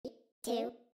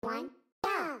2, 1,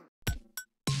 go!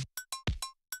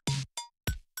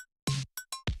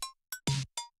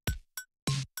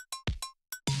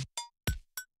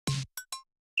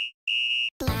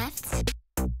 Left,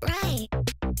 right,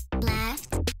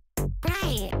 left,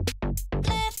 right,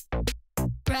 left,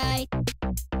 right,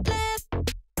 left, right.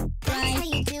 That's how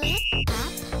you do it.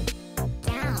 Up,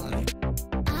 down,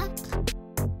 up,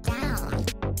 down,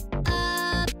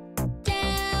 up,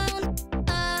 down,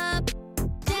 up, down.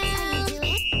 That's how you do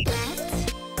it.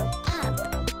 Left, up,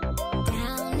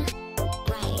 down,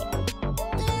 right,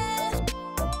 left,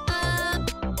 up,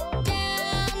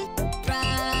 down,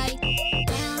 right,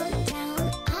 down, down,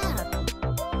 up,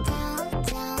 down,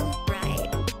 down, right,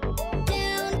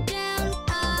 down, down,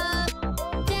 up,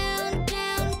 down,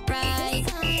 down, right.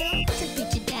 To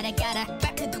beat your dad, I gotta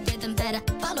rap to the rhythm better.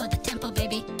 Follow the tempo,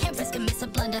 baby. Can't risk a miss a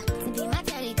blunder. To be my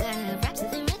daddy, gotta rap to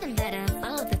the rhythm better.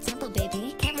 Follow the tempo,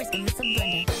 baby. Can't risk a miss a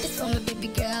blunder. This for my baby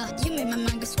girl. You made my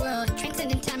mind go swirl.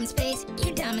 Transcending time and space.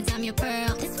 You diamonds, I'm your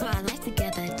pearl. This for our life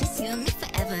together. Just you and me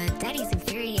forever. Daddy's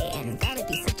infuriating. Gotta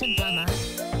be such a bummer.